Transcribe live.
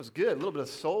Was good. A little bit of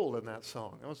soul in that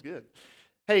song. That was good.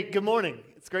 Hey, good morning.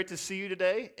 It's great to see you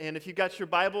today. And if you've got your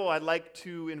Bible, I'd like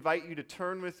to invite you to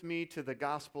turn with me to the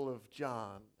Gospel of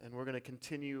John. And we're going to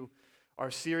continue our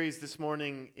series this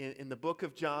morning in the book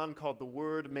of John called The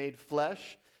Word Made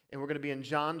Flesh. And we're going to be in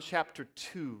John chapter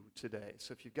 2 today.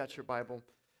 So if you've got your Bible,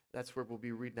 that's where we'll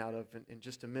be reading out of in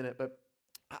just a minute. But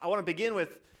I want to begin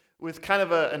with kind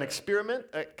of an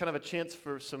experiment, kind of a chance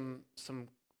for some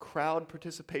crowd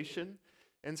participation.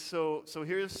 And so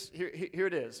here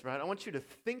it is, right? I want you to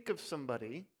think of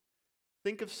someone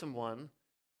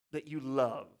that you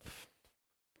love.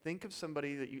 Think of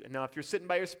somebody that you, now if you're sitting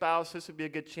by your spouse, this would be a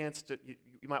good chance to,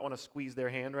 you might want to squeeze their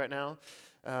hand right now.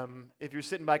 If you're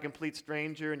sitting by a complete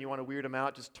stranger and you want to weird them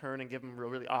out, just turn and give them a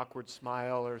really awkward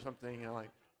smile or something,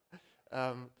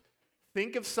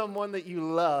 think of someone that you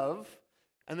love.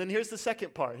 And then here's the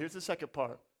second part.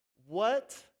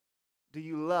 What do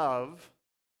you love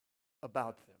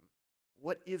about them?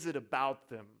 What is it about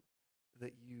them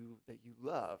that you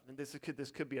love? And this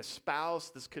could be a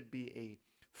spouse, this could be a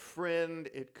friend,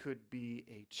 it could be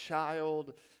a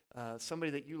child, somebody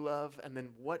that you love, and then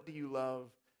what do you love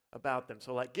about them?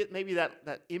 So get maybe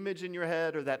that image in your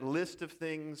head or that list of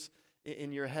things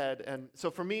in your head. And so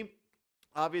for me,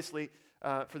 obviously,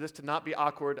 for this to not be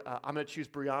awkward, I'm going to choose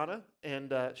Brianna,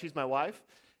 and she's my wife.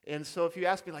 And so if you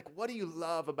ask me, what do you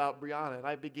love about Brianna? And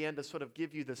I began to sort of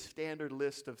give you the standard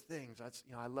list of things.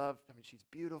 She's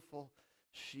beautiful.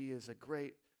 She is a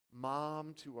great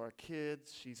mom to our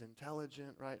kids. She's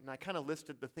intelligent, right? And I kind of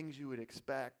listed the things you would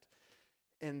expect.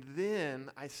 And then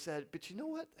I said, but you know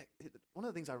what? One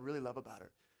of the things I really love about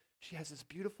her, she has this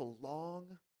beautiful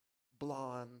long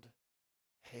blonde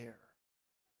hair.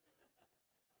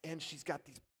 And she's got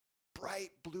these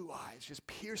bright blue eyes, just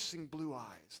piercing blue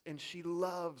eyes. And she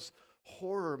loves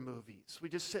horror movies. We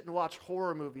just sit and watch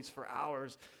horror movies for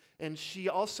hours. And she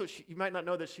you might not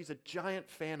know that she's a giant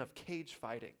fan of cage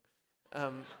fighting.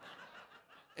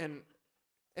 And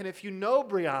if you know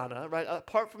Brianna, right,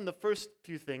 apart from the first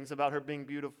few things about her being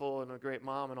beautiful and a great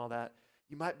mom and all that,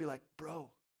 you might be like, bro,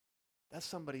 that's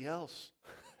somebody else.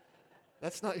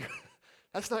 That's not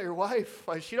your wife.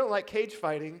 She don't like cage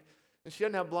fighting, and she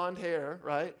doesn't have blonde hair,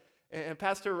 right? And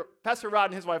Pastor Rod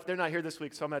and his wife, they're not here this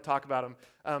week, so I'm going to talk about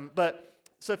them.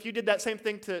 So if you did that same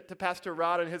thing to Pastor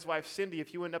Rod and his wife, Cindy,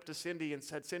 if you went up to Cindy and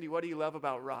said, Cindy, what do you love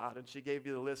about Rod? And she gave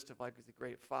you the list of, he's a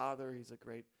great father, he's a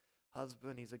great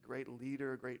husband, he's a great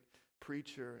leader, a great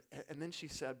preacher. And then she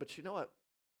said, but you know what?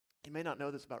 You may not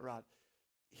know this about Rod.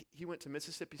 He went to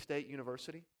Mississippi State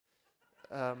University.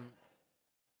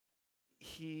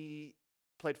 He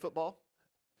played football.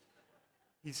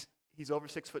 He's over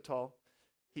 6 foot tall.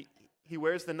 He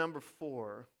wears the number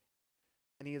 4,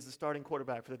 and he is the starting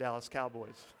quarterback for the Dallas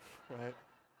Cowboys, right?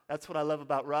 That's what I love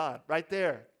about Rod, right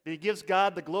there. He gives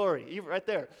God the glory, even right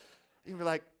there. You'd be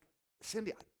like,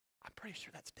 Cindy, I'm pretty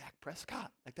sure that's Dak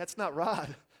Prescott. That's not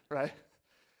Rod, right?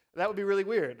 That would be really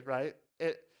weird, right?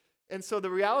 And so the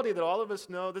reality that all of us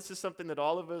know, this is something that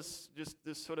all of us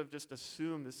just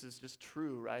assume this is just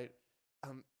true, right?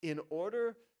 In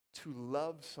order to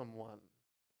love someone,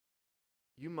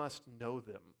 you must know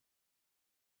them.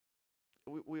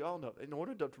 We all know. In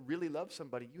order to really love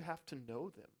somebody, you have to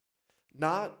know them.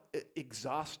 Not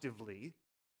exhaustively,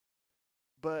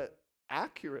 but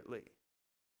accurately.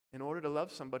 In order to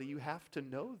love somebody, you have to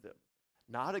know them.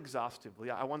 Not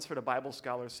exhaustively. I once heard a Bible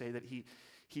scholar say that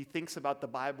he thinks about the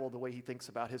Bible the way he thinks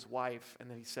about his wife, and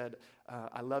then he said,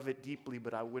 I love it deeply,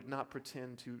 but I would not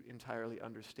pretend to entirely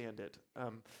understand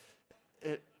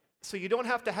it. So you don't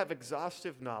have to have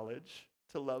exhaustive knowledge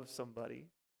to love somebody,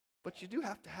 but you do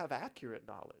have to have accurate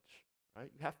knowledge, right?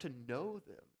 You have to know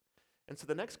them. And so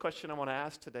the next question I want to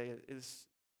ask today is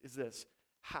this: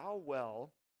 how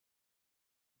well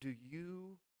do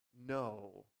you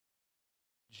know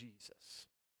Jesus?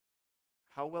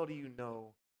 How well do you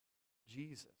know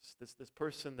Jesus? This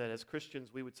person that as Christians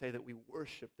we would say that we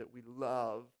worship, that we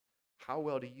love. How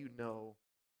well do you know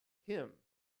him?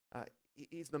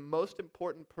 He's the most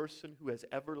important person who has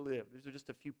ever lived. These are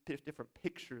just a few different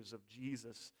pictures of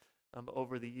Jesus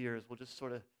over the years. We'll just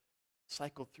sort of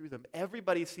cycle through them.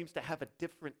 Everybody seems to have a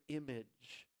different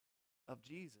image of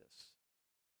Jesus.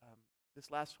 This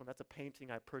last one, that's a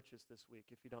painting I purchased this week,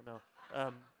 if you don't know.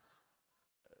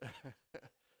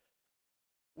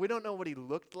 We don't know what he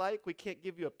looked like. We can't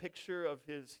give you a picture of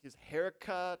his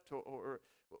haircut,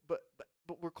 but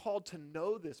we're called to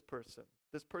know this person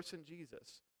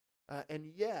Jesus. And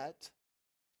yet,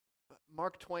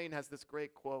 Mark Twain has this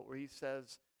great quote where he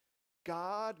says,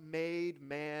 God made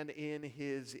man in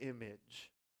his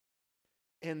image,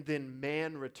 and then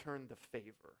man returned the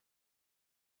favor.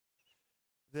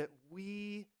 that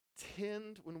we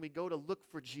tend, when we go to look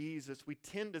for Jesus, we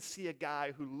tend to see a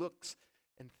guy who looks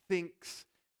and thinks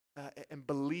and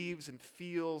believes and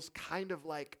feels kind of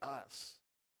like us.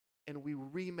 And we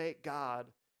remake God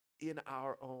in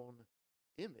our own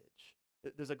image.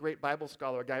 There's a great Bible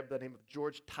scholar, a guy by the name of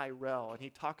George Tyrrell, and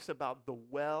he talks about the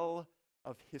well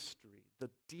of history, the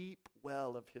deep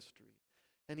well of history.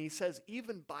 And he says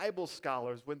even Bible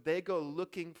scholars, when they go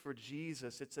looking for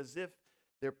Jesus, it's as if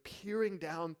they're peering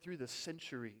down through the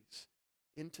centuries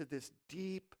into this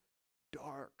deep,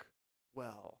 dark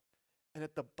well. And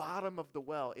at the bottom of the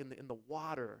well, in the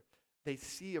water, they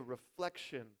see a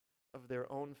reflection of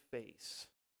their own face.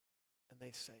 And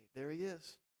they say, there he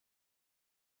is.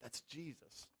 That's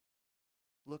Jesus.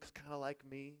 Looks kind of like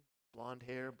me, blonde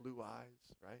hair, blue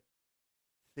eyes, right?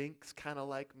 Thinks kind of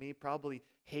like me, probably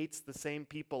hates the same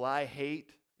people I hate.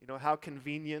 You know, how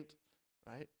convenient,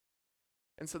 right?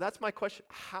 And so that's my question.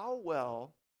 How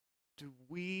well do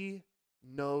we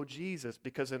know Jesus?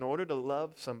 Because in order to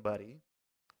love somebody,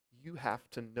 you have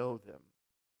to know them.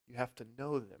 You have to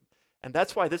know them. And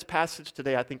that's why this passage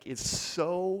today, I think, is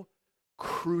so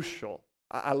crucial.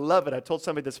 I love it. I told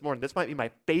somebody this morning, this might be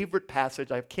my favorite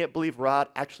passage. I can't believe Rod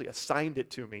actually assigned it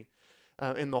to me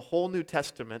in the whole New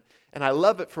Testament. And I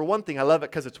love it, for one thing, I love it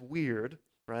because it's weird,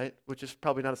 right? Which is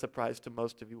probably not a surprise to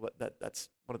most of you. That's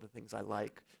one of the things I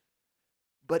like.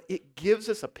 But it gives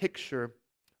us a picture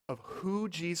of who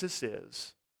Jesus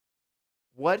is,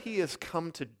 what he has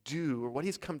come to do, or what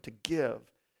he's come to give,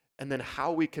 and then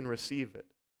how we can receive it.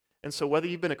 And so whether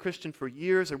you've been a Christian for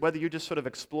years or whether you're just sort of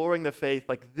exploring the faith,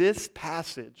 like this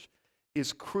passage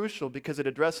is crucial because it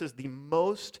addresses the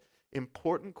most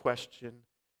important question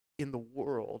in the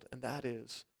world, and that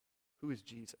is, who is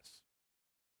Jesus?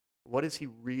 What is he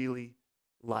really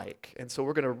like? And so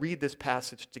we're going to read this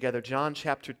passage together. John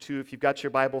chapter 2, if you've got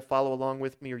your Bible, follow along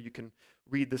with me, or you can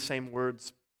read the same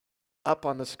words up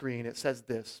on the screen. It says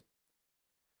this: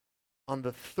 on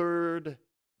the third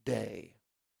day,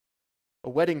 a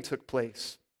wedding took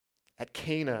place at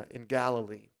Cana in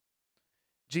Galilee.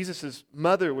 Jesus'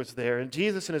 mother was there, and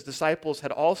Jesus and his disciples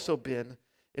had also been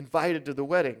invited to the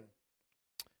wedding.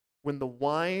 When the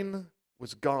wine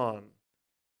was gone,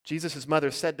 Jesus'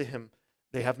 mother said to him,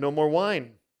 "They have no more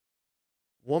wine."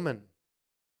 "Woman,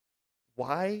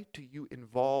 why do you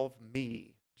involve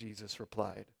me?" Jesus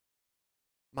replied.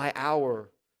 "My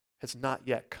hour has not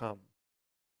yet come."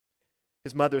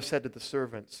 His mother said to the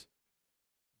servants,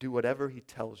 "Do whatever he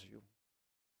tells you."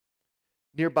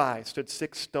 Nearby stood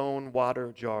 6 stone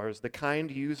water jars, the kind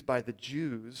used by the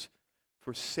Jews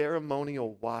for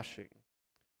ceremonial washing,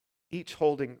 each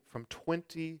holding from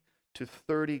 20 to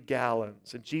 30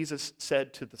 gallons. And Jesus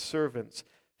said to the servants,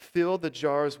 "Fill the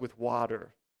jars with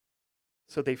water."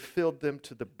 So they filled them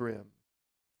to the brim.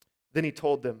 Then he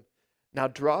told them, "Now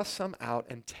draw some out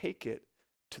and take it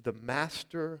to the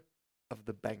master of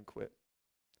the banquet."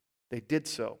 They did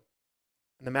so.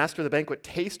 And the master of the banquet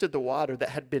tasted the water that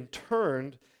had been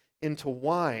turned into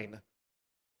wine.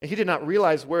 And he did not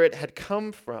realize where it had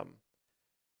come from,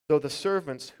 though the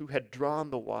servants who had drawn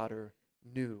the water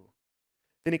knew.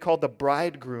 Then he called the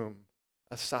bridegroom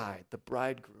aside,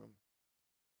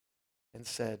 and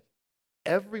said,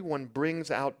 "Everyone brings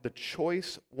out the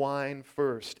choice wine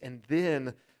first, and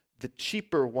then the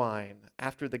cheaper wine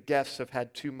after the guests have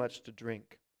had too much to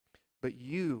drink. But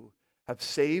you have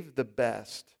saved the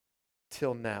best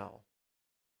till now."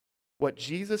 What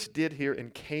Jesus did here in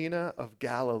Cana of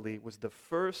Galilee was the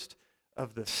first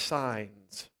of the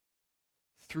signs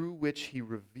through which he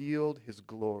revealed his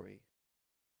glory,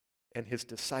 and his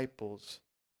disciples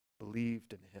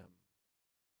believed in him.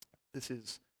 This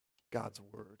is God's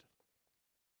word.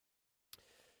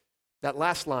 That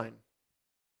last line,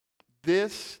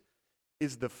 this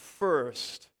is the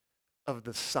first of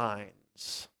the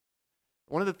signs.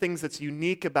 One of the things that's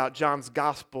unique about John's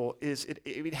gospel is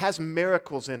it has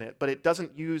miracles in it, but it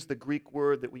doesn't use the Greek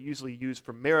word that we usually use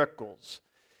for miracles.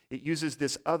 It uses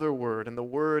this other word, and the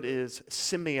word is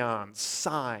semeion,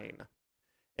 sign.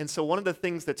 And so one of the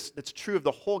things that's true of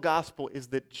the whole gospel is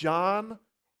that John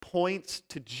points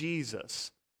to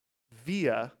Jesus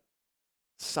via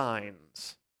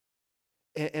signs.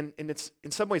 And it's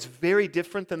in some ways very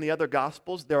different than the other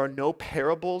gospels. There are no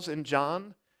parables in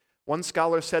John. One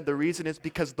scholar said the reason is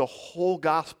because the whole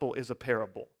gospel is a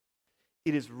parable.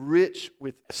 It is rich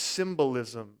with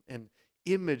symbolism and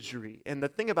imagery. And the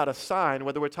thing about a sign,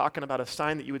 whether we're talking about a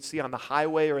sign that you would see on the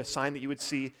highway or a sign that you would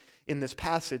see in this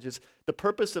passage, is the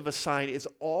purpose of a sign is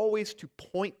always to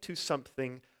point to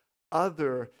something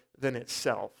other than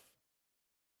itself.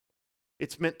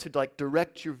 It's meant to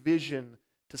direct your vision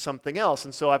to something else.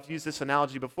 And so I've used this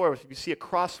analogy before. If you see a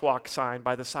crosswalk sign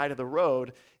by the side of the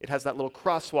road, it has that little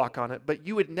crosswalk on it, but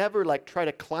you would never like try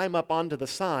to climb up onto the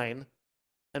sign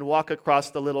and walk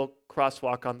across the little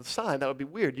crosswalk on the sign. That would be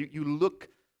weird. You look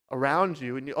around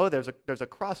you and there's a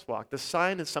crosswalk. The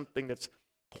sign is something that's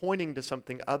pointing to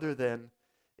something other than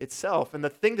itself. And the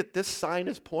thing that this sign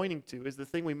is pointing to is the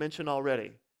thing we mentioned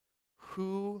already.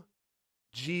 Who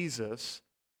Jesus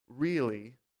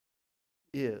really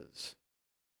is.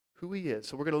 Who he is.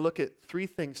 So we're going to look at three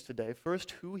things today.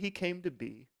 First, who he came to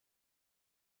be,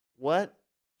 what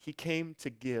he came to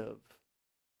give,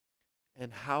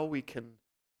 and how we can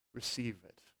receive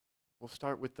it. We'll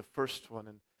start with the first one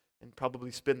and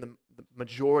probably spend the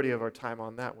majority of our time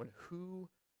on that one. Who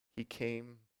he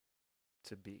came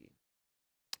to be.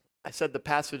 I said the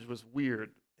passage was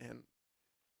weird, and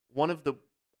one of the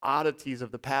oddities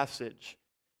of the passage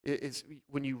is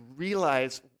when you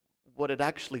realize what it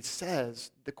actually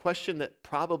says, the question that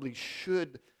probably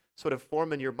should sort of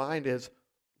form in your mind is,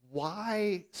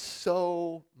 why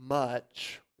so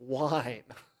much wine?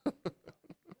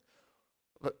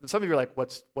 Some of you are like,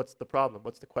 what's the problem?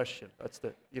 What's the question?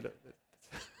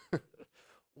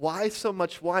 Why so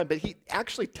much wine? But he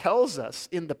actually tells us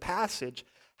in the passage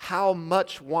how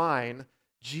much wine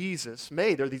Jesus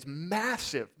made. There are these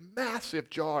massive, massive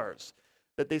jars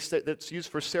that's used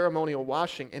for ceremonial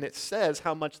washing, and it says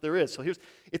how much there is. So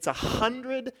it's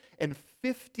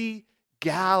 150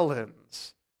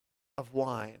 gallons of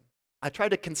wine. I tried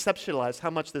to conceptualize how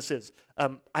much this is.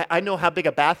 I know how big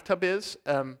a bathtub is,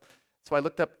 so I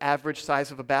looked up average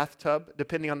size of a bathtub.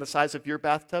 Depending on the size of your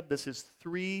bathtub, this is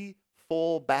 3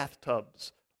 full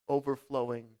bathtubs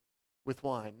overflowing with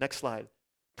wine. Next slide.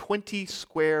 20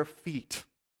 square feet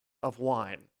of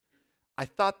wine. I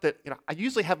thought that, I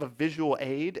usually have a visual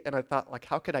aid, and I thought, like,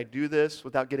 how could I do this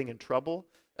without getting in trouble?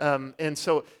 And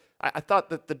so I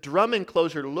thought that the drum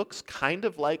enclosure looks kind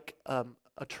of like a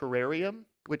terrarium,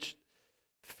 which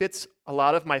fits a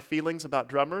lot of my feelings about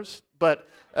drummers. But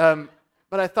I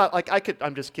thought, like,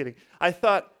 I'm just kidding. I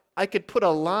thought I could put a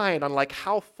line on, like,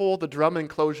 how full the drum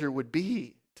enclosure would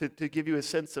be to give you a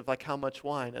sense of, like, how much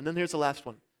wine. And then here's the last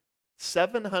one.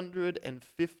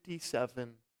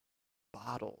 757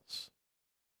 bottles.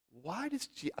 Why does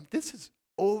this is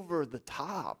over the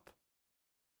top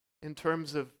in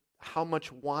terms of how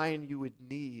much wine you would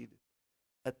need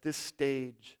at this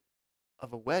stage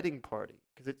of a wedding party.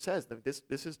 Because it says that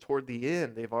this is toward the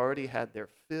end. They've already had their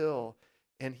fill.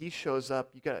 And he shows up.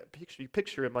 You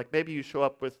picture him like maybe you show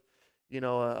up with,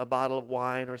 a bottle of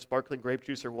wine or sparkling grape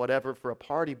juice or whatever for a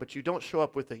party, but you don't show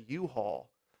up with a U-Haul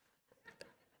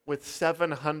with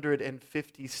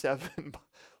 757.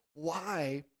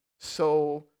 Why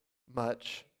so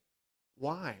much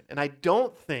wine? And I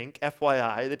don't think,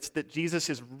 FYI, that Jesus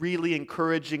is really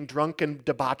encouraging drunken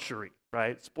debauchery,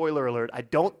 right? Spoiler alert. I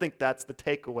don't think that's the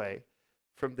takeaway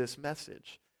from this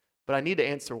message. But I need to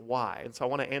answer why. And so I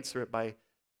want to answer it by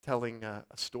telling a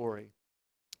story.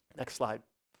 Next slide.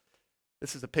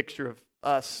 This is a picture of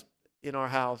us in our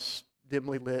house,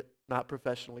 dimly lit, not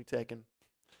professionally taken.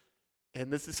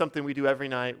 And this is something we do every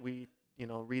night. We,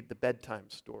 read the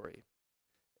bedtime story.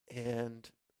 And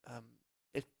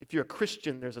if you're a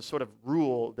Christian, there's a sort of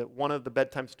rule that one of the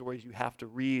bedtime stories you have to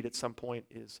read at some point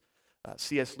is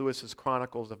C.S. Lewis's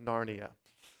Chronicles of Narnia.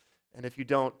 And if you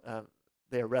don't,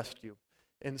 they arrest you.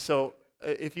 And so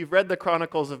if you've read the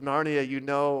Chronicles of Narnia,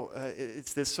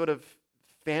 it's this sort of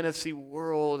fantasy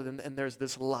world, and there's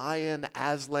this lion,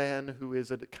 Aslan, who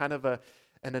is kind of an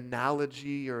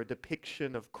analogy or a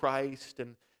depiction of Christ,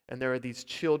 and there are these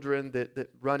children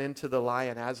that run into the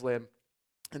lion, Aslan.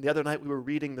 And the other night we were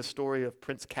reading the story of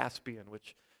Prince Caspian,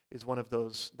 which is one of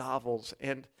those novels,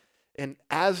 and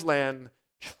Aslan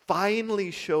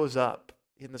finally shows up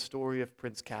in the story of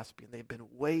Prince Caspian. They've been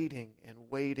waiting and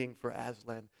waiting for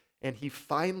Aslan, and he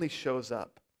finally shows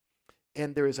up.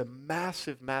 And there is a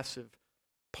massive, massive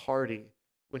party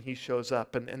when he shows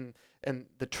up, and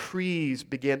the trees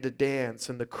begin to dance,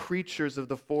 and the creatures of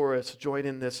the forest join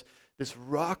in this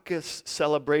raucous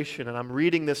celebration. And I'm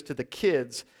reading this to the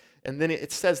kids, and then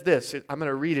it says this. I'm going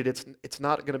to read it. It's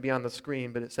not going to be on the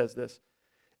screen, but it says this.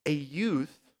 A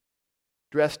youth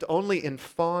dressed only in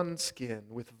fawn skin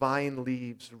with vine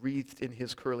leaves wreathed in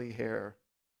his curly hair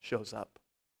shows up.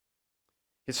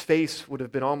 His face would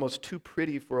have been almost too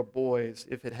pretty for a boy's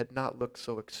if it had not looked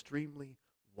so extremely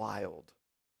wild.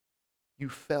 You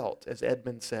felt, as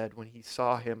Edmund said when he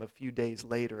saw him a few days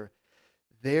later,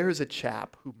 there's a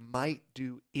chap who might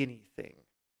do anything,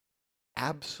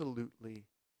 absolutely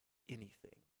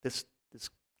anything. This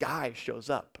guy shows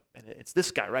up, and it's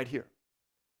this guy right here.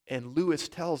 And Lewis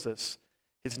tells us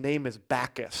his name is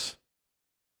Bacchus.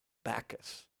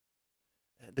 Bacchus.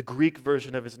 The Greek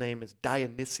version of his name is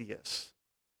Dionysius.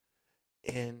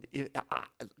 And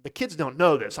the kids don't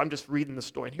know this. I'm just reading the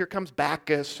story. And here comes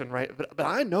Bacchus, and but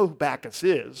I know who Bacchus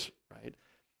is, right?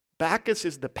 Bacchus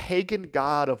is the pagan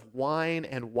god of wine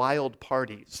and wild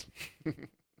parties.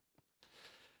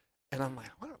 And I'm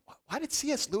like, why did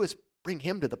C.S. Lewis bring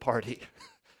him to the party?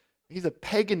 He's a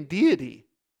pagan deity,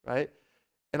 right?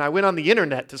 And I went on the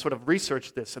internet to sort of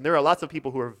research this, and there are lots of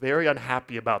people who are very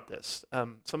unhappy about this.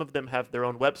 Some of them have their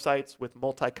own websites with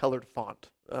multicolored font,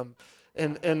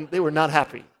 and they were not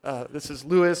happy. This is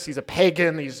Lewis. He's a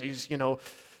pagan.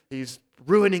 He's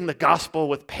ruining the gospel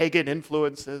with pagan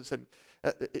influences, and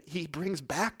he brings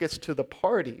Bacchus to the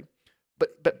party,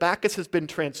 but Bacchus has been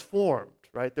transformed,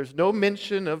 right? There's no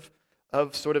mention of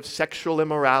sort of sexual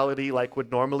immorality like would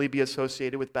normally be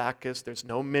associated with Bacchus. There's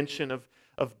no mention of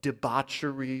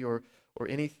debauchery or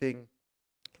anything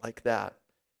like that.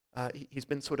 He's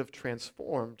been sort of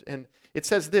transformed. And it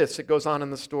says this, it goes on in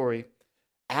the story,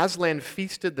 Aslan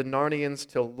feasted the Narnians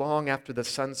till long after the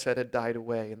sunset had died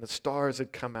away and the stars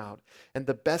had come out. And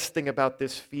the best thing about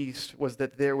this feast was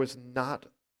that there was not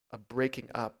a breaking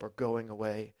up or going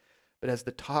away. But as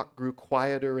the talk grew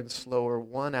quieter and slower,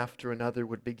 one after another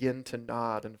would begin to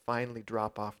nod and finally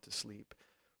drop off to sleep,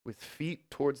 with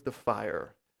feet towards the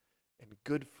fire and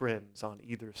good friends on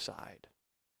either side.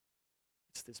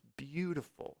 It's this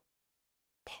beautiful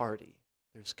party.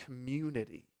 There's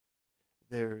community.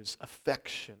 There's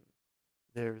affection.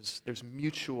 There's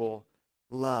mutual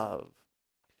love.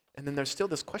 And then there's still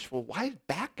this question, well, why did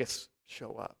Bacchus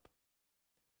show up?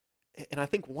 And I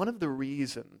think one of the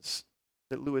reasons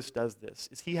that Lewis does this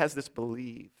is he has this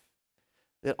belief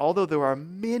that although there are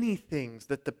many things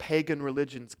that the pagan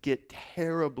religions get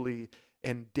terribly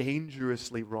and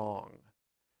dangerously wrong,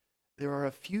 there are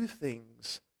a few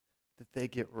things that they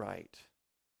get right.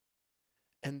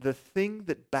 And the thing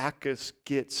that Bacchus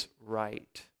gets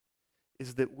right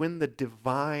is that when the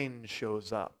divine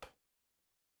shows up,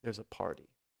 there's a party.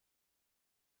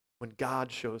 When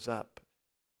God shows up,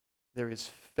 there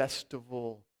is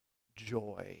festival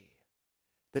joy.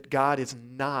 That God is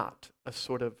not a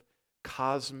sort of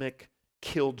cosmic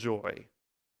killjoy.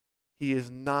 He is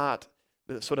not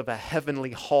sort of a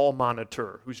heavenly hall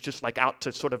monitor who's just like out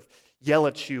to sort of yell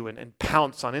at you and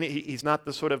pounce on any. He's not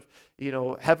the sort of,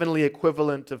 heavenly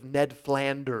equivalent of Ned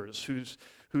Flanders who's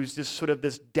just sort of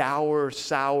this dour,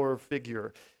 sour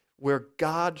figure. Where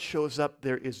God shows up,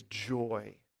 there is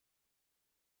joy.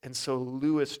 And so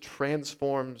Lewis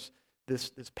transforms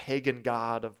this pagan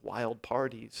god of wild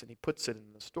parties, and he puts it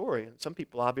in the story. And some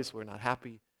people obviously are not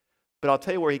happy. But I'll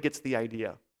tell you where he gets the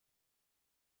idea.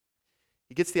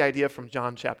 He gets the idea from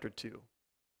John chapter 2.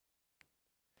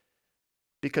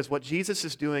 Because what Jesus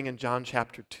is doing in John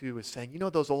chapter 2 is saying,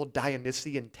 those old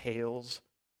Dionysian tales?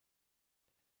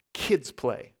 Kids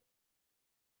play.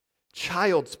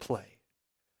 Child's play.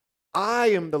 I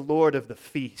am the Lord of the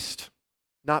feast,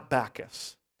 not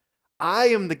Bacchus. I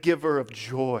am the giver of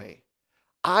joy.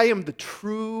 I am the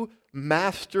true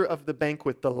master of the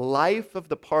banquet, the life of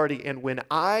the party, and when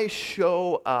I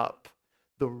show up,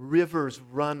 the rivers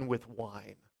run with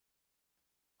wine.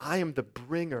 I am the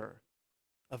bringer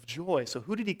of joy. So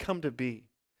who did he come to be?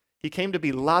 He came to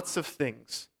be lots of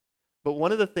things. But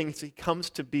one of the things he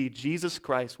comes to be, Jesus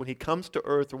Christ, when he comes to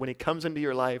earth or when he comes into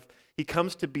your life, he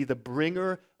comes to be the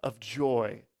bringer of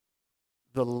joy,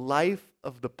 the life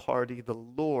of the party, the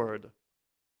Lord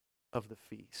of the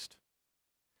feast.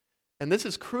 And this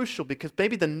is crucial because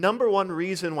maybe the number one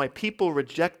reason why people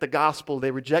reject the gospel,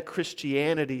 they reject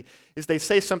Christianity, is they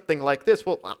say something like this,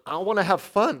 well, I want to have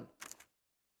fun,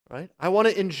 right? I want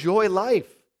to enjoy life.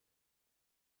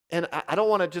 And I don't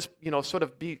want to just, sort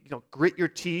of be, grit your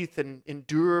teeth and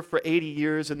endure for 80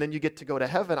 years and then you get to go to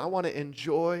heaven. I want to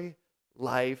enjoy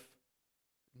life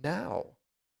now.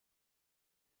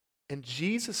 And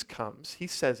Jesus comes, he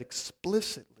says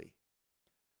explicitly,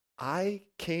 I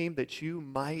came that you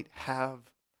might have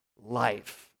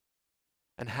life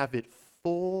and have it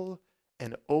full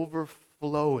and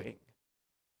overflowing.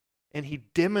 And he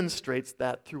demonstrates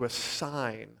that through a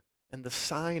sign. And the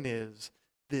sign is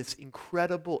this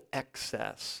incredible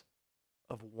excess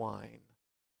of wine.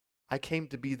 I came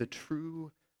to be the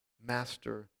true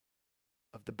master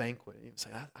of the banquet. And you say,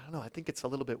 I don't know, I think it's a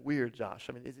little bit weird, Josh.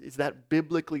 I mean, is that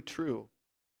biblically true?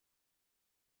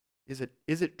 Is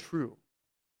it true?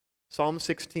 Psalm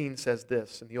 16 says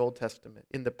this in the Old Testament,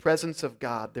 in the presence of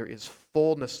God there is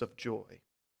fullness of joy.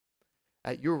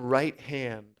 At your right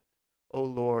hand, O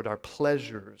Lord, are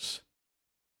pleasures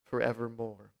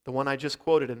forevermore. The one I just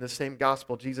quoted in the same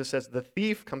gospel, Jesus says, the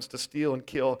thief comes to steal and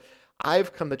kill.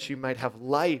 I've come that you might have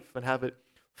life and have it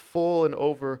full and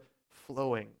overflowing.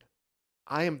 overflowing.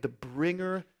 I am the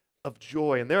bringer of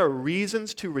joy. And there are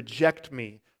reasons to reject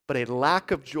me, but a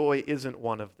lack of joy isn't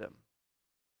one of them.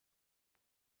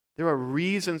 There are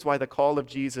reasons why the call of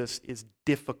Jesus is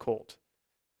difficult,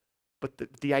 but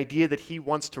the idea that he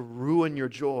wants to ruin your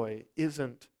joy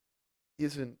isn't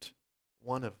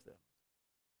one of them.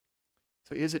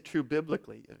 So is it true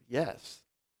biblically? Yes.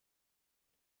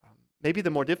 Maybe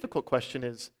the more difficult question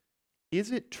is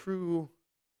it true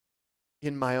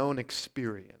in my own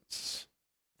experience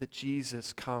that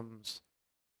Jesus comes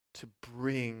to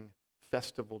bring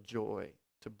festival joy,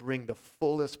 to bring the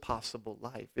fullest possible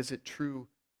life? Is it true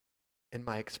in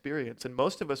my experience? And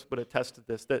most of us would attest to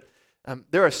this, that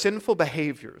there are sinful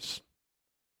behaviors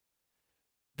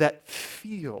that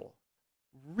feel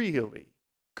really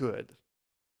good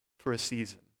for a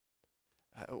season.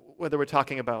 Whether we're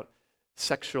talking about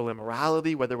sexual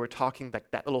immorality, whether we're talking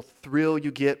that little thrill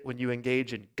you get when you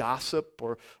engage in gossip,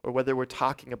 or whether we're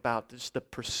talking about just the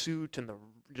pursuit and the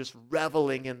just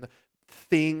reveling in the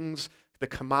things, the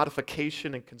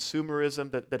commodification and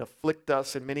consumerism that afflict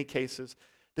us in many cases.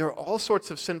 There are all sorts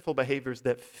of sinful behaviors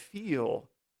that feel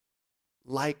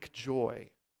like joy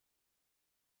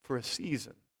for a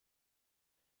season.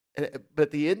 But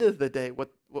at the end of the day, what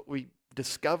we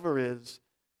discover is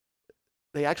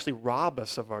they actually rob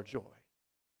us of our joy.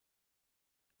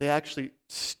 They actually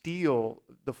steal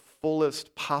the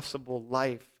fullest possible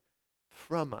life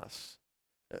from us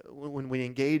when we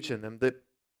engage in them.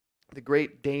 The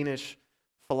great Danish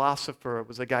philosopher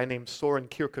was a guy named Søren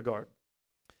Kierkegaard.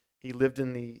 He lived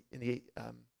in the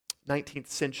 19th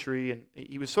century, and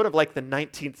he was sort of like the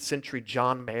 19th century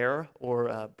John Mayer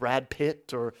or Brad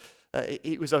Pitt. Or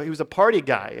he was a party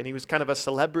guy, and he was kind of a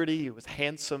celebrity. He was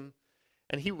handsome.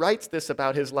 And he writes this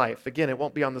about his life. Again, it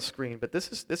won't be on the screen, but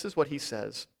this is what he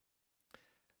says.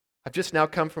 I've just now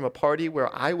come from a party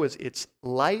where I was its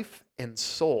life and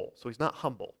soul. So he's not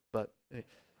humble, but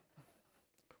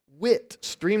wit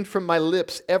streamed from my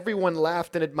lips. Everyone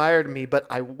laughed and admired me, but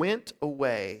I went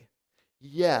away.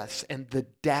 Yes, and the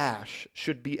dash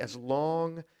should be as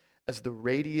long as the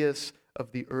radius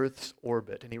of the Earth's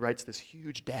orbit. And he writes this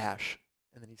huge dash,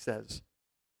 and then he says,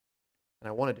 and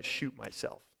I wanted to shoot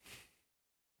myself.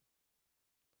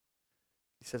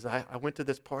 He says, I went to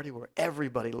this party where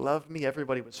everybody loved me.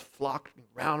 Everybody was flocking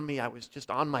around me. I was just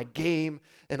on my game.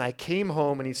 And I came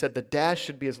home, and he said, the dash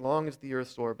should be as long as the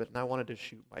Earth's orbit, and I wanted to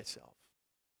shoot myself.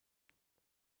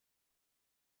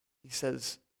 He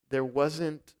says, there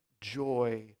wasn't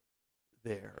joy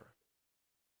there.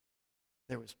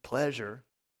 There was pleasure,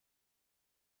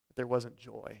 but there wasn't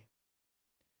joy.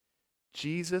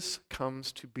 Jesus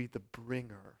comes to be the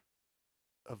bringer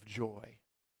of joy,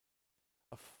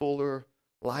 a fuller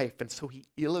life. And so he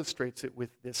illustrates it with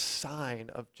this sign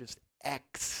of just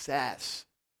excess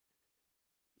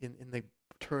in the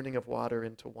turning of water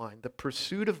into wine. The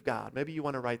pursuit of God, maybe you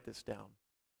want to write this down.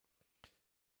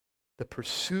 The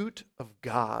pursuit of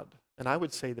God, and I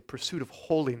would say the pursuit of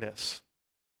holiness,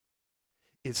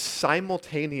 is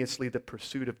simultaneously the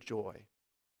pursuit of joy.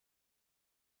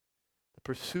 The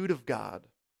pursuit of God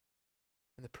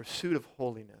and the pursuit of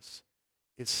holiness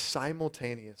is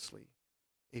simultaneously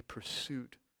a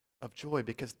pursuit of joy,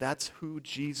 because that's who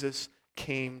Jesus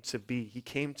came to be. He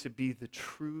came to be the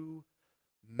true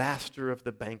master of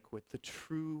the banquet, the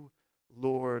true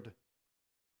Lord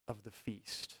of the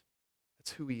feast.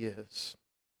 That's who he is.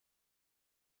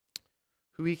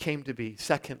 Who he came to be.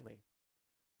 Secondly,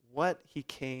 what he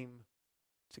came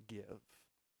to give.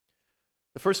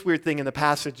 The first weird thing in the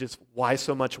passage is, why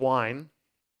so much wine?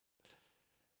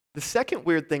 The second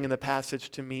weird thing in the passage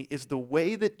to me is the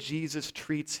way that Jesus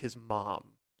treats his mom.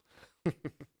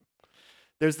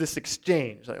 There's this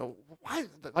exchange. Like, why?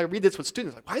 I read this with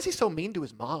students. Like, why is he so mean to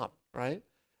his mom? Right?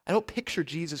 I don't picture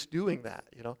Jesus doing that.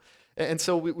 And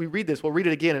so we read this. We'll read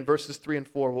it again in verses 3 and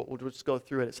 4. We'll just go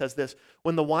through it. It says this: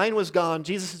 when the wine was gone,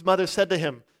 Jesus' mother said to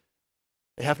him,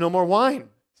 "They have no more wine."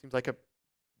 Seems like a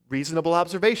reasonable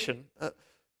observation.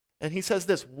 And he says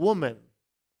this: "Woman,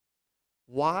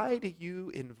 why do you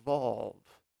involve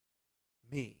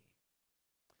me?"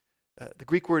 The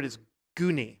Greek word is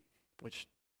guni, which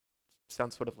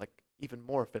sounds sort of like even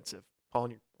more offensive,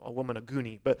 calling a woman a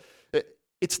goonie. But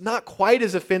it's not quite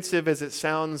as offensive as it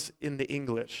sounds in the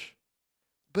English.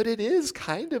 But it is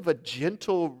kind of a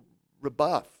gentle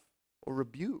rebuff or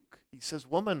rebuke. He says,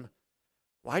 "Woman,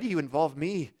 why do you involve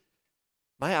me?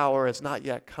 My hour has not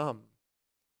yet come."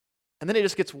 And then it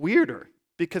just gets weirder,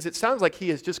 because it sounds like he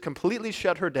has just completely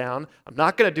shut her down. I'm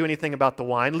not going to do anything about the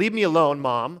wine. Leave me alone,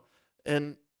 Mom.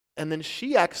 And then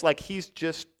she acts like he's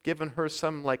just given her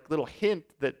some like little hint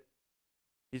that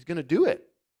he's going to do it.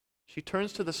 She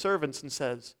turns to the servants and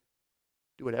says,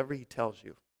 Do whatever he tells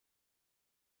you.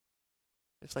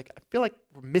 It's like, I feel like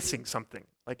we're missing something.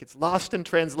 Like it's lost in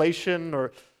translation,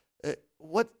 or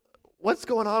what's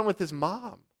going on with his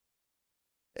mom?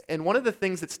 And one of the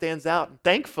things that stands out, and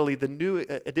thankfully the new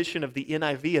edition of the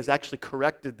NIV has actually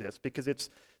corrected this because it's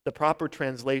the proper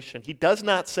translation. He does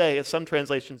not say, as some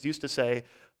translations used to say,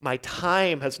 my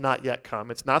time has not yet come.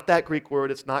 It's not that Greek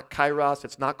word. It's not kairos.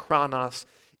 It's not chronos.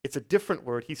 It's a different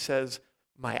word. He says,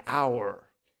 my hour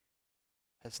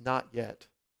has not yet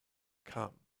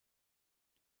come.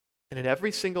 And in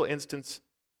every single instance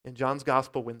in John's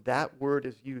gospel, when that word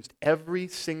is used, every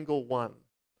single one,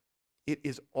 it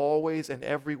is always and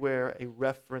everywhere a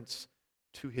reference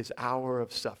to his hour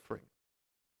of suffering.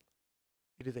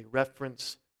 It is a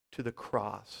reference to the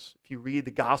cross. If you read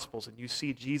the Gospels and you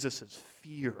see Jesus'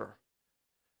 fear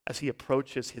as he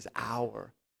approaches his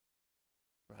hour,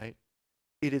 right?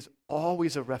 It is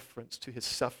always a reference to his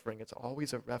suffering. It's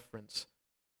always a reference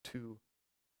to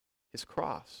his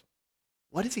cross.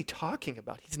 What is he talking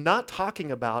about? He's not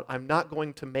talking about, I'm not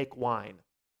going to make wine,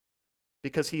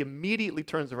 because he immediately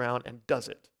turns around and does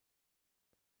it.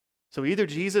 So either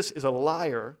Jesus is a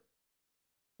liar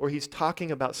or he's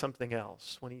talking about something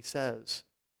else when he says,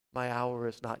 my hour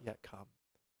is not yet come.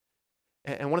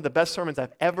 And one of the best sermons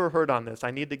I've ever heard on this, I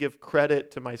need to give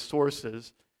credit to my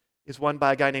sources, is one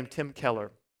by a guy named Tim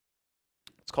Keller.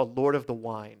 It's called Lord of the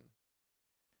Wine.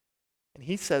 And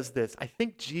he says this, I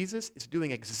think Jesus is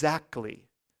doing exactly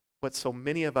what so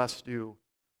many of us do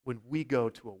when we go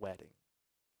to a wedding.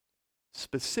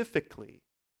 Specifically,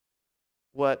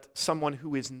 what someone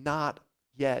who is not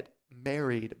yet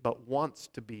married but wants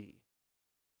to be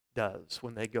does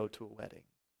when they go to a wedding.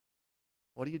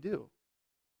 What do?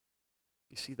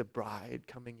 You see the bride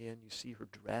coming in, you see her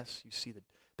dress, you see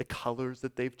the colors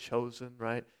that they've chosen,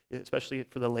 right? Especially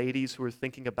for the ladies who are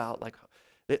thinking about, like,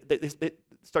 they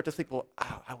start to think, well,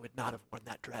 I would not have worn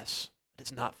that dress. It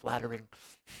is not flattering.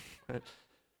 Right?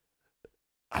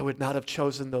 I would not have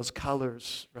chosen those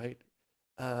colors, right?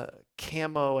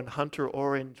 Camo and hunter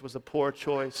orange was a poor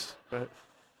choice. Right?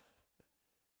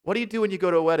 What do you do when you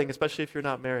go to a wedding, especially if you're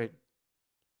not married?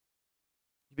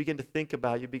 You begin to think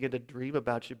about, you begin to dream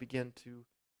about, you begin to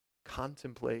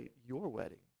contemplate your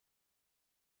wedding.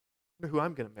 I wonder who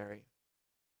I'm going to marry.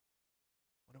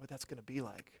 I wonder what that's going to be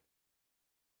like.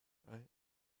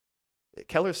 Right?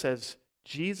 Keller says,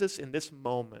 Jesus in this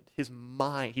moment, his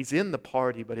mind, he's in the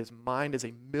party, but his mind is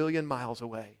 1,000,000 miles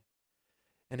away.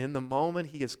 And in the moment,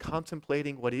 he is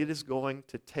contemplating what it is going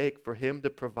to take for him to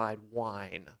provide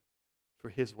wine for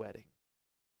his wedding.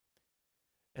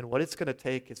 And what it's going to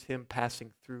take is him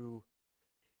passing through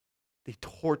the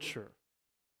torture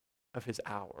of his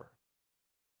hour.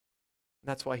 And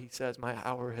that's why he says, my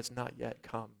hour has not yet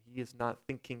come. He is not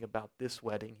thinking about this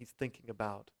wedding. He's thinking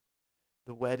about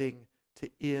the wedding to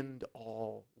end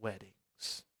all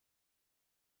weddings.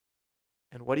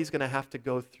 And what he's going to have to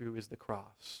go through is the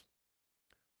cross.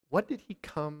 What did he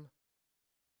come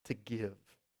to give?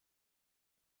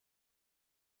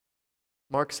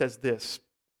 Mark says this.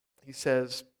 He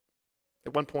says,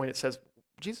 at one point it says,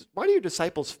 Jesus, why do your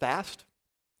disciples fast?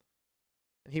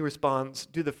 And he responds,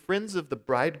 do the friends of the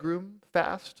bridegroom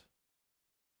fast?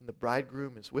 And the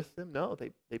bridegroom is with them? No,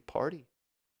 they party.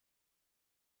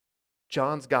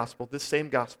 John's gospel, this same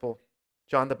gospel,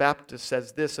 John the Baptist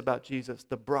says this about Jesus,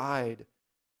 the bride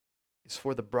is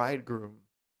for the bridegroom.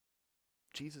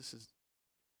 Jesus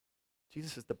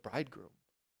is the bridegroom.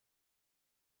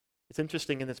 It's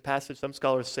interesting in this passage, some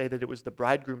scholars say that it was the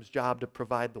bridegroom's job to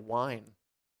provide the wine.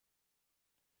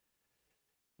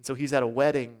 And so he's at a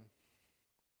wedding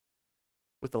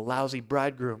with a lousy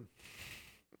bridegroom.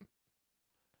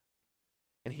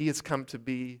 And he has come to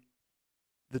be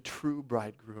the true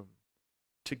bridegroom,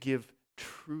 to give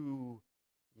true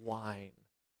wine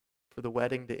for the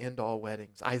wedding to end all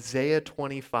weddings. Isaiah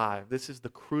 25, this is the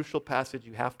crucial passage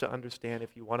you have to understand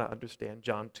if you want to understand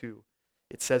John 2.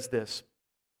 It says this,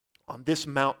 on this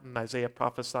mountain, Isaiah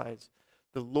prophesies,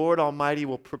 the Lord Almighty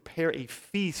will prepare a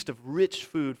feast of rich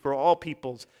food for all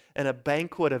peoples and a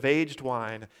banquet of aged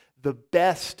wine, the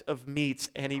best of meats,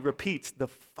 and he repeats, the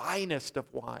finest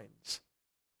of wines.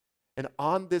 And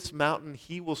on this mountain,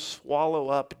 he will swallow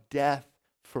up death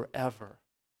forever.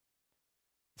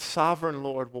 The sovereign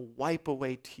Lord will wipe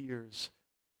away tears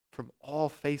from all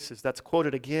faces. That's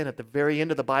quoted again at the very end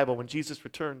of the Bible when Jesus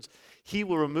returns. He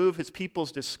will remove his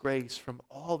people's disgrace from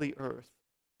all the earth.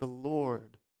 The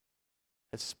Lord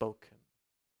has spoken.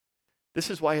 This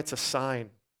is why it's a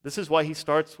sign. This is why he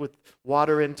starts with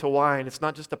water into wine. It's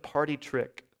not just a party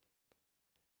trick.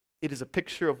 It is a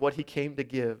picture of what he came to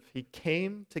give. He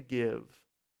came to give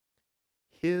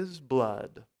his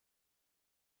blood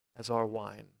as our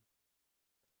wine.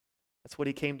 That's what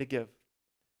he came to give.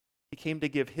 He came to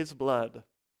give his blood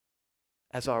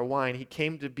as our wine. He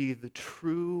came to be the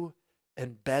true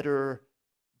and better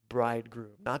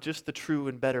bridegroom. Not just the true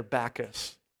and better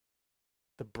Bacchus,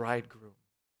 the bridegroom.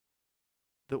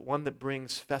 The one that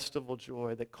brings festival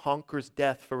joy, that conquers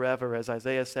death forever, as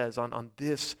Isaiah says, on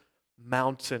this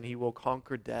mountain he will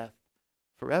conquer death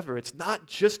forever. It's not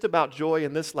just about joy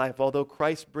in this life, although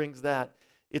Christ brings that.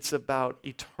 It's about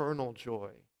eternal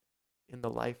joy in the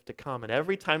life to come. And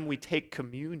every time we take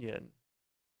communion,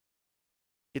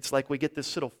 it's like we get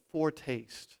this little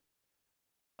foretaste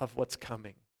of what's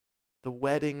coming. The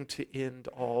wedding to end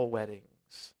all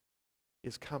weddings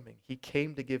is coming. He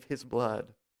came to give his blood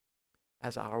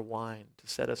as our wine, to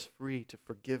set us free, to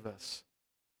forgive us,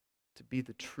 to be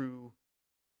the true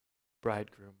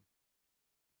bridegroom.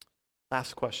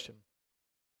 Last question.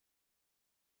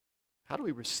 How do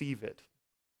we receive it?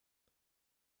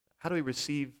 How do we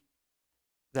receive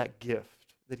that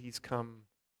gift that he's come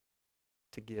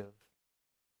to give?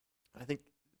 I think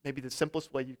maybe the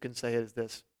simplest way you can say it is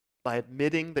this: by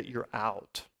admitting that you're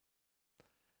out.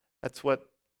 That's what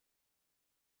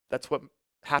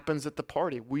happens at the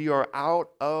party. We are out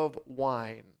of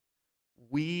wine.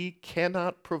 We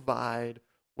cannot provide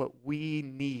what we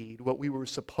need, what we were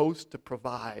supposed to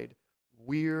provide.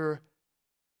 We're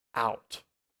out.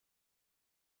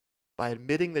 By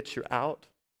admitting that you're out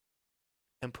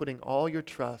and putting all your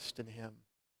trust in him.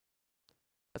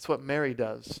 That's what Mary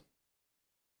does.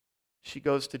 She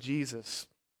goes to Jesus.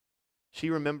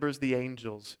 She remembers the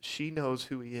angels. She knows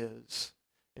who he is.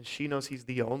 And she knows he's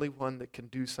the only one that can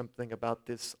do something about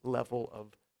this level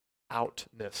of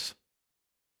outness.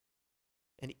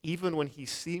 And even when he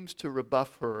seems to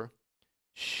rebuff her,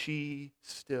 she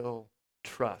still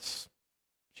trusts.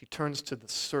 She turns to the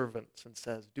servants and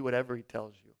says, do whatever he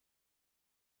tells you.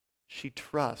 She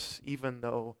trusts even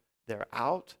though they're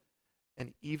out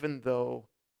and even though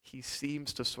he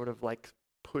seems to sort of like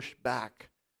push back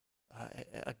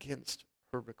against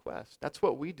her request. That's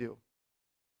what we do.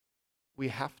 We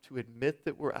have to admit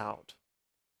that we're out,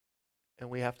 and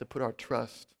we have to put our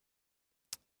trust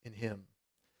in him.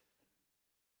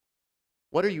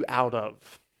 What are you out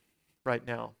of right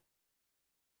now?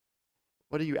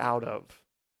 What are you out of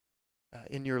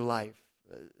in your life?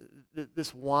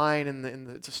 This wine,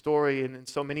 it's a story, and in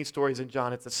so many stories in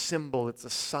John, it's a symbol, it's a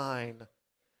sign.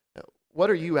 What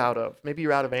are you out of? Maybe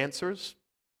you're out of answers,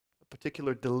 a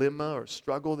particular dilemma or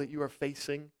struggle that you are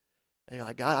facing, and you're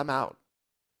like, God, I'm out.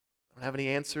 I don't have any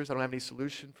answers. I don't have any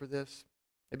solution for this.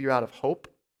 Maybe you're out of hope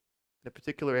in a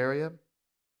particular area.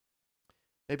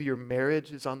 Maybe your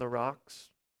marriage is on the rocks.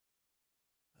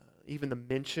 Even the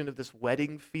mention of this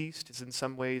wedding feast is in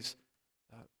some ways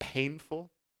painful.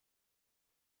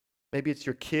 Maybe it's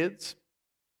your kids.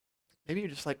 Maybe you're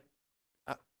just like,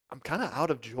 I'm kind of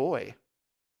out of joy.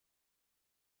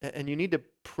 And you need to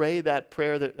pray that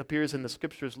prayer that appears in the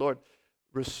scriptures, Lord,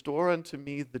 restore unto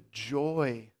me the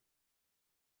joy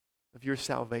of your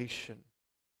salvation.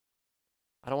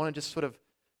 I don't want to just sort of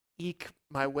eke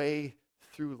my way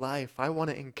through life. I want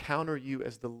to encounter you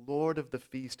as the Lord of the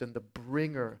feast and the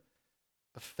bringer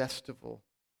of festival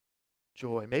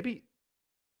joy. Maybe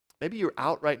you're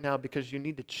out right now because you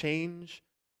need to change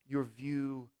your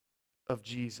view of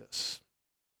Jesus.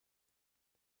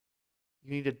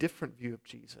 You need a different view of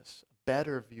Jesus, a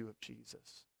better view of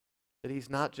Jesus. That he's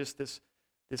not just this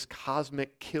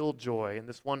cosmic killjoy and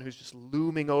this one who's just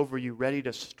looming over you, ready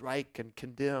to strike and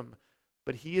condemn.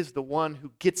 But he is the one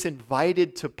who gets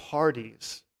invited to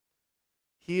parties.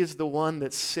 He is the one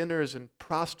that sinners and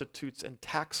prostitutes and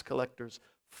tax collectors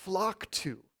flock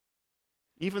to.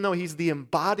 Even though he's the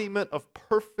embodiment of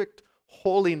perfect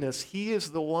holiness, he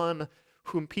is the one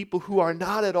whom people who are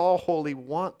not at all holy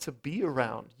want to be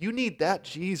around. You need that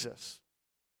Jesus,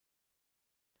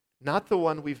 not the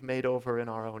one we've made over in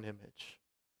our own image.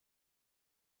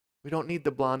 We don't need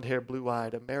the blonde-haired,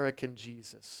 blue-eyed American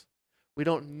Jesus. We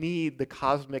don't need the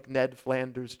cosmic Ned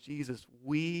Flanders Jesus.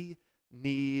 We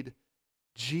need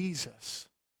Jesus,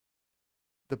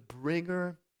 the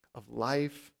bringer of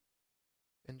life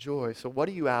and joy. So what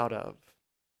are you out of?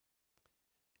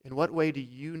 In what way do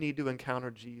you need to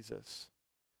encounter Jesus?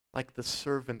 Like the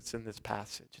servants in this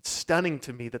passage. It's stunning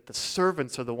to me that the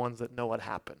servants are the ones that know what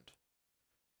happened.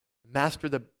 Master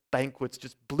of the banquet's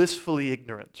just blissfully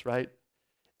ignorant, right?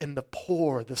 And the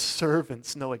poor, the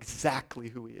servants, know exactly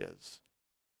who he is.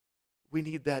 We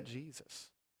need that Jesus.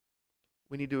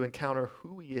 We need to encounter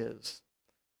who he is,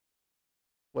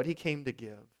 what he came to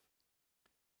give,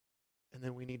 and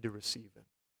then we need to receive it.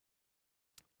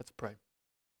 Let's pray.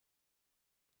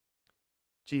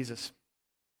 Jesus,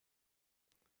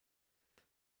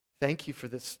 Thank you for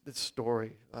this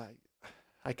story.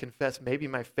 I confess, maybe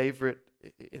my favorite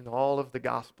in all of the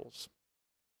Gospels,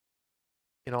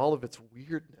 in all of its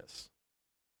weirdness,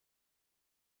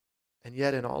 and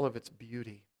yet in all of its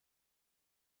beauty.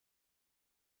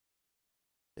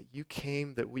 That you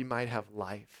came that we might have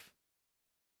life.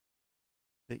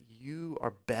 That you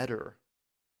are better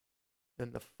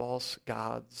than the false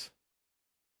gods,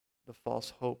 the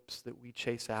false hopes that we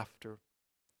chase after,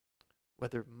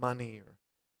 whether money or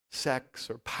sex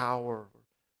or power or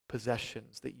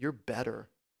possessions, that you're better.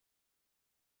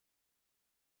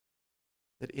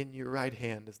 That in your right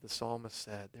hand, as the psalmist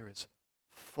said, there is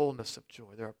fullness of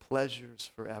joy. There are pleasures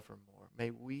forevermore.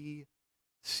 May we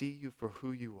see you for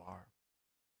who you are.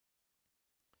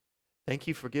 Thank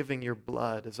you for giving your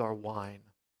blood as our wine,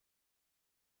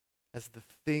 as the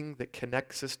thing that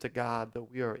connects us to God, though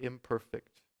we are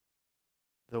imperfect,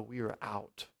 though we are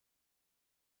out,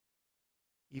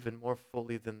 even more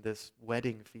fully than this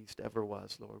wedding feast ever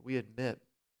was, Lord. We admit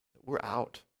that we're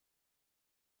out.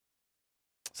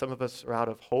 Some of us are out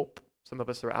of hope. Some of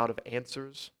us are out of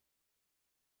answers.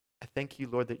 I thank you,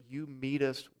 Lord, that you meet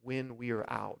us when we are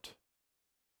out,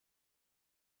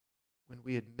 when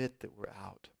we admit that we're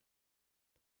out,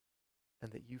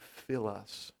 and that you fill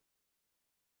us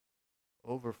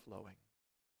overflowing.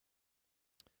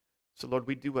 So, Lord,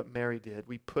 we do what Mary did.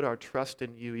 We put our trust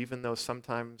in you, even though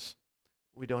sometimes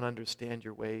we don't understand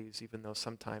your ways, even though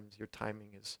sometimes your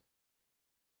timing is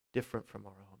different from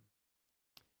our own.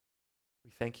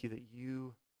 We thank you that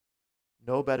you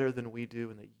know better than we do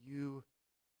and that you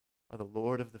are the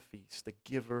Lord of the feast, the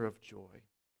giver of joy.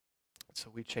 And so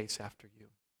we chase after you.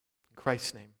 In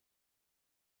Christ's name,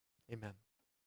 amen.